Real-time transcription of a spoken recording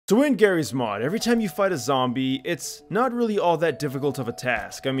So in Garry's mod, every time you fight a zombie, it's not really all that difficult of a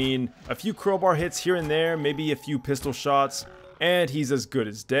task. I mean, a few crowbar hits here and there, maybe a few pistol shots, and he's as good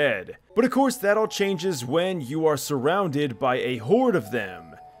as dead. But of course, that all changes when you are surrounded by a horde of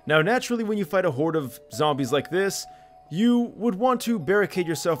them. Now, naturally, when you fight a horde of zombies like this, you would want to barricade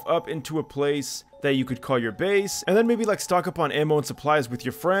yourself up into a place that you could call your base, and then maybe like stock up on ammo and supplies with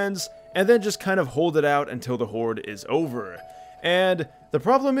your friends, and then just kind of hold it out until the horde is over. And the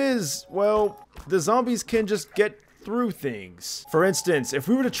problem is, well, the zombies can just get through things. For instance, if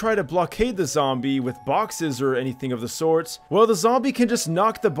we were to try to blockade the zombie with boxes or anything of the sorts, well, the zombie can just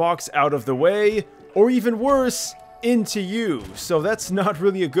knock the box out of the way, or even worse, into you. So that's not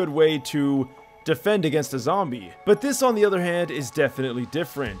really a good way to defend against a zombie. But this, on the other hand, is definitely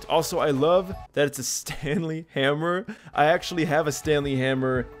different. Also, I love that it's a Stanley hammer. I actually have a Stanley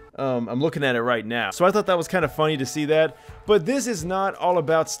hammer. I'm looking at it right now. So I thought that was kind of funny to see that. But this is not all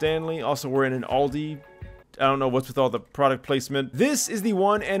about Stanley. Also, we're in an Aldi. I don't know what's with all the product placement. This is the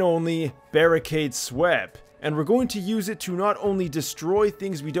one and only Barricade SWEP. And we're going to use it to not only destroy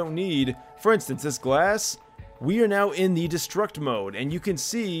things we don't need. For instance, this glass. We are now in the destruct mode. And you can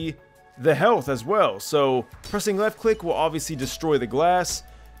see the health as well. So pressing left click will obviously destroy the glass.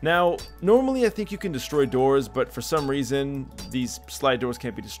 Now, normally I think you can destroy doors, but for some reason, these slide doors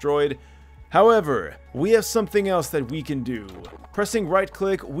can't be destroyed. However, we have something else that we can do. Pressing right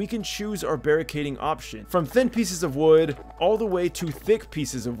click, we can choose our barricading option, from thin pieces of wood all the way to thick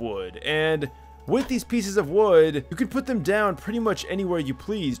pieces of wood. And with these pieces of wood, you can put them down pretty much anywhere you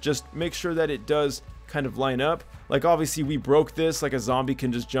please. Just make sure that it does kind of line up. Like, obviously we broke this, like a zombie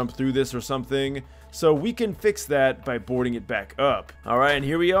can just jump through this or something. So we can fix that by boarding it back up. Alright, and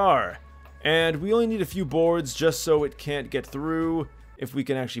here we are. And we only need a few boards just so it can't get through. If we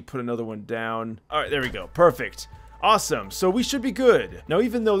can actually put another one down. Alright, there we go. Perfect. Awesome. So we should be good. Now,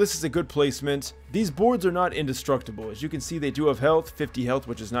 even though this is a good placement, these boards are not indestructible. As you can see, they do have health, 50 health,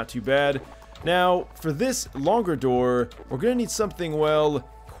 which is not too bad. Now, for this longer door, we're going to need something, well,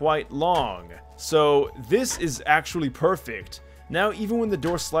 quite long. So this is actually perfect. Now, even when the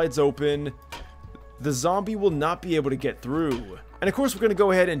door slides open, the zombie will not be able to get through. And of course, we're going to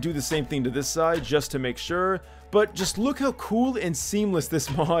go ahead and do the same thing to this side just to make sure. But just look how cool and seamless this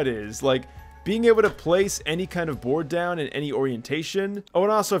mod is. Like, being able to place any kind of board down in any orientation. Oh,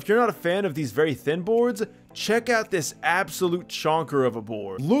 and also, if you're not a fan of these very thin boards, check out this absolute chonker of a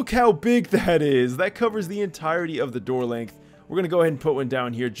board. Look how big that is. That covers the entirety of the door length. We're going to go ahead and put one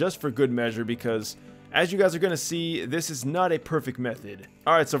down here just for good measure because, as you guys are going to see, this is not a perfect method.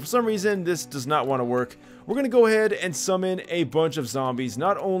 Alright, so for some reason, this does not want to work. We're going to go ahead and summon a bunch of zombies,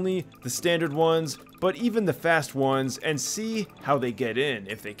 not only the standard ones, but even the fast ones, and see how they get in,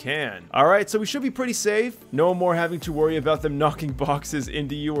 if they can. Alright, so we should be pretty safe. No more having to worry about them knocking boxes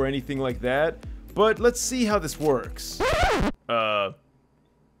into you or anything like that. But let's see how this works.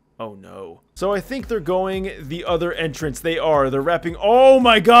 Oh no. So I think they're going the other entrance. They're wrapping. Oh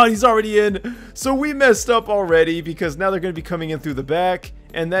my god, he's already in. So we messed up already because now they're going to be coming in through the back.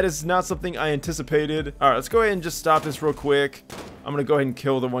 And that is not something I anticipated. Alright, let's go ahead and just stop this real quick. I'm going to go ahead and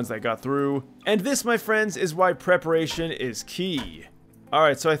kill the ones that got through. And this, my friends, is why preparation is key.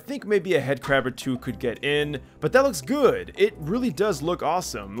 Alright, so I think maybe a head crab or two could get in, but that looks good. It really does look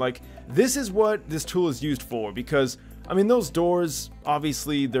awesome. Like, this is what this tool is used for, because, I mean, those doors,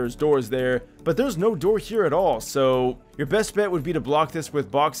 obviously there's doors there, but there's no door here at all, so your best bet would be to block this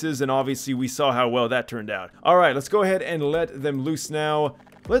with boxes, and obviously we saw how well that turned out. Alright, let's go ahead and let them loose now.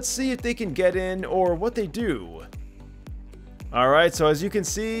 Let's see if they can get in, or what they do. Alright, so as you can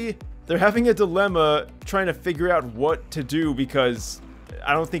see, they're having a dilemma trying to figure out what to do, because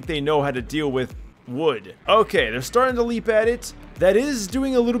I don't think they know how to deal with wood. Okay, they're starting to leap at it. That is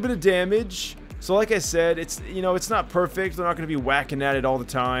doing a little bit of damage. So like I said, it's, you know, it's not perfect. They're not going to be whacking at it all the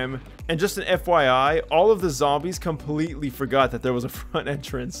time. And just an FYI, all of the zombies completely forgot that there was a front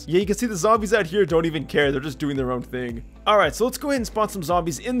entrance. Yeah, you can see the zombies out here don't even care. They're just doing their own thing. Alright, so let's go ahead and spawn some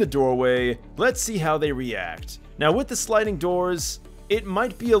zombies in the doorway. Let's see how they react. Now with the sliding doors, it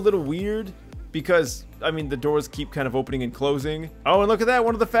might be a little weird because, I mean, the doors keep kind of opening and closing. Oh, and look at that,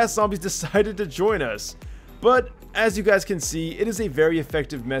 one of the fast zombies decided to join us. But, as you guys can see, it is a very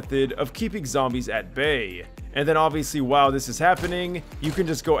effective method of keeping zombies at bay. And then obviously, while this is happening, you can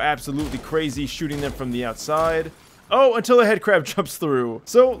just go absolutely crazy shooting them from the outside. Oh, until a head crab jumps through.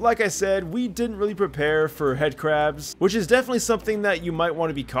 So, like I said, we didn't really prepare for head crabs, which is definitely something that you might want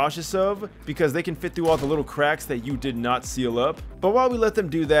to be cautious of, because they can fit through all the little cracks that you did not seal up. But while we let them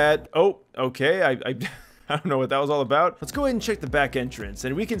do that, oh, okay, I don't know what that was all about. Let's go ahead and check the back entrance,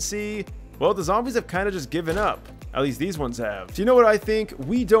 and we can see well, the zombies have kind of just given up. At least these ones have. So you know what I think?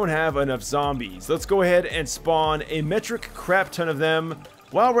 We don't have enough zombies. Let's go ahead and spawn a metric crap ton of them.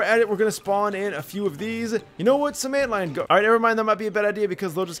 While we're at it, we're going to spawn in a few of these. You know what? Some antlion go. Alright, never mind. That might be a bad idea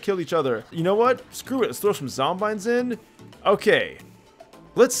because they'll just kill each other. You know what? Screw it. Let's throw some zombines in. Okay.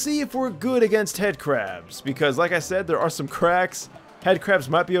 Let's see if we're good against head crabs. Because like I said, there are some cracks. Head crabs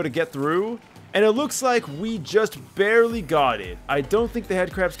might be able to get through. And it looks like we just barely got it. I don't think the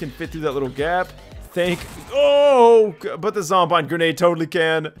head crabs can fit through that little gap. Oh, but the zombine grenade totally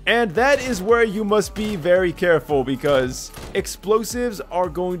can. And that is where you must be very careful because explosives are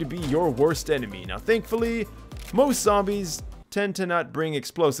going to be your worst enemy. Now, thankfully, most zombies tend to not bring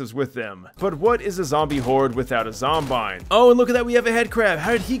explosives with them. But what is a zombie horde without a zombine? Oh, and look at that, we have a head crab.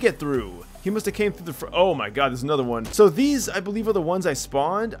 How did he get through? He must have came through the oh my god, there's another one. So these, I believe, are the ones I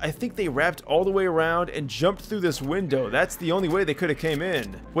spawned. I think they wrapped all the way around and jumped through this window. That's the only way they could have came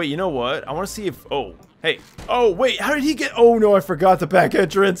in. Wait, you know what? I want to see if, oh, hey. Oh, wait, how did he get, oh no, I forgot the back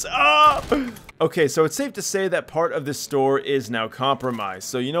entrance. Ah! Okay, so it's safe to say that part of this store is now compromised.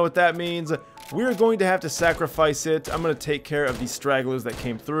 So you know what that means? We're going to have to sacrifice it. I'm going to take care of these stragglers that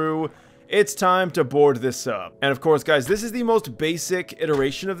came through. It's time to board this up. And of course, guys, this is the most basic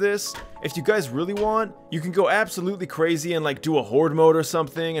iteration of this. If you guys really want, you can go absolutely crazy and like do a horde mode or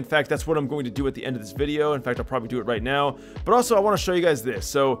something. In fact, that's what I'm going to do at the end of this video. In fact, I'll probably do it right now. But also, I want to show you guys this.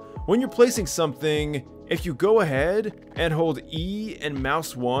 So when you're placing something, if you go ahead and hold E and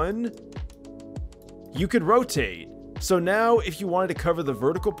mouse 1, you could rotate. So now if you wanted to cover the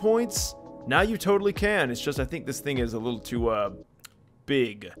vertical points, now you totally can. It's just, I think this thing is a little too,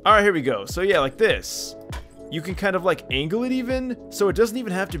 big. Alright, here we go. So yeah, like this. You can kind of like angle it even, so it doesn't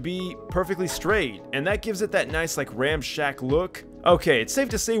even have to be perfectly straight. And that gives it that nice like ramshack look. Okay, it's safe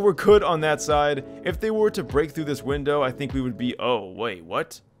to say we're good on that side. If they were to break through this window, I think we would be, oh, wait,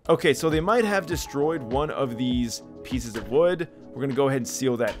 what? Okay, so they might have destroyed one of these pieces of wood. We're gonna go ahead and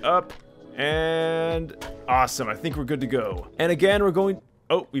seal that up. And awesome, I think we're good to go. And again, we're going,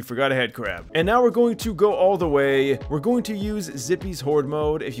 oh, we forgot a head crab. And now we're going to go all the way. We're going to use Zippy's Horde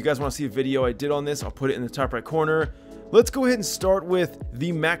mode. If you guys want to see a video I did on this, I'll put it in the top right corner. Let's go ahead and start with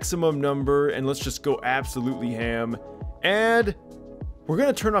the maximum number, and let's just go absolutely ham. And we're going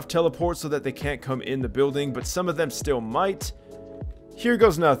to turn off teleport so that they can't come in the building, but some of them still might. Here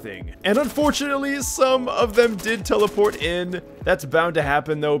goes nothing. And unfortunately, some of them did teleport in. That's bound to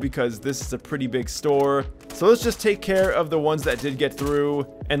happen though, because this is a pretty big store. So let's just take care of the ones that did get through,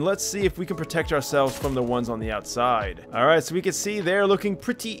 and let's see if we can protect ourselves from the ones on the outside. Alright, so we can see they're looking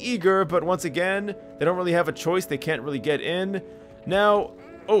pretty eager, but once again, they don't really have a choice. They can't really get in. Now,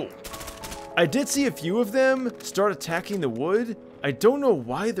 oh, I did see a few of them start attacking the wood. I don't know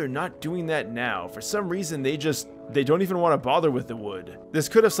why they're not doing that now. For some reason, they don't even want to bother with the wood. This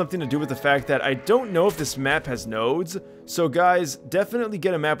could have something to do with the fact that I don't know if this map has nodes. So guys, definitely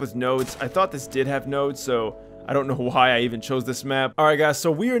get a map with nodes. I thought this did have nodes, so I don't know why I even chose this map. Alright guys,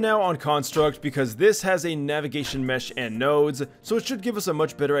 so we are now on Construct because this has a navigation mesh and nodes, so it should give us a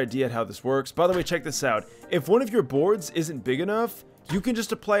much better idea at how this works. By the way, check this out. If one of your boards isn't big enough, you can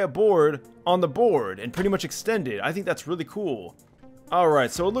just apply a board on the board and pretty much extend it. I think that's really cool.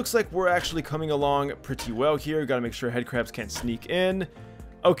 Alright, so it looks like we're actually coming along pretty well here. Gotta make sure head crabs can't sneak in.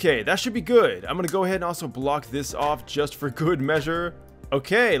 Okay, that should be good. I'm gonna go ahead and also block this off just for good measure.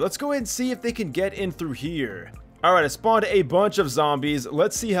 Okay, let's go ahead and see if they can get in through here. Alright, I spawned a bunch of zombies.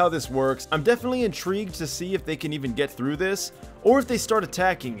 Let's see how this works. I'm definitely intrigued to see if they can even get through this, or if they start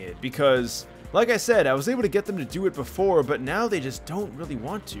attacking it, because like I said, I was able to get them to do it before, but now they just don't really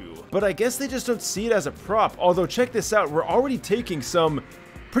want to. But I guess they just don't see it as a prop. Although, check this out, we're already taking some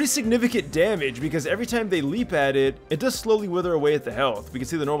pretty significant damage because every time they leap at it, it does slowly wither away at the health. We can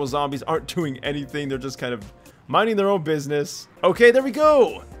see the normal zombies aren't doing anything. They're just kind of minding their own business. Okay, there we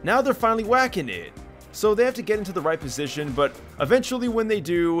go. Now they're finally whacking it. So they have to get into the right position, but eventually when they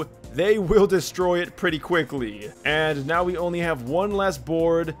do, they will destroy it pretty quickly. And now we only have one last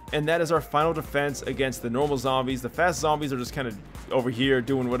board, and that is our final defense against the normal zombies. The fast zombies are just kind of over here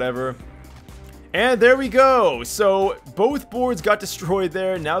doing whatever. And there we go. So both boards got destroyed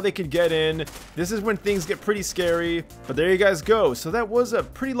there. Now they can get in. This is when things get pretty scary. But there you guys go. So that was a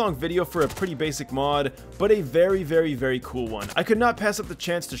pretty long video for a pretty basic mod, but a very, very, very cool one. I could not pass up the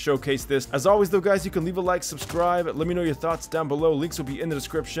chance to showcase this. As always though guys, you can leave a like, subscribe, let me know your thoughts down below. Links will be in the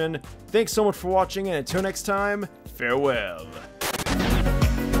description. Thanks so much for watching, and until next time, farewell.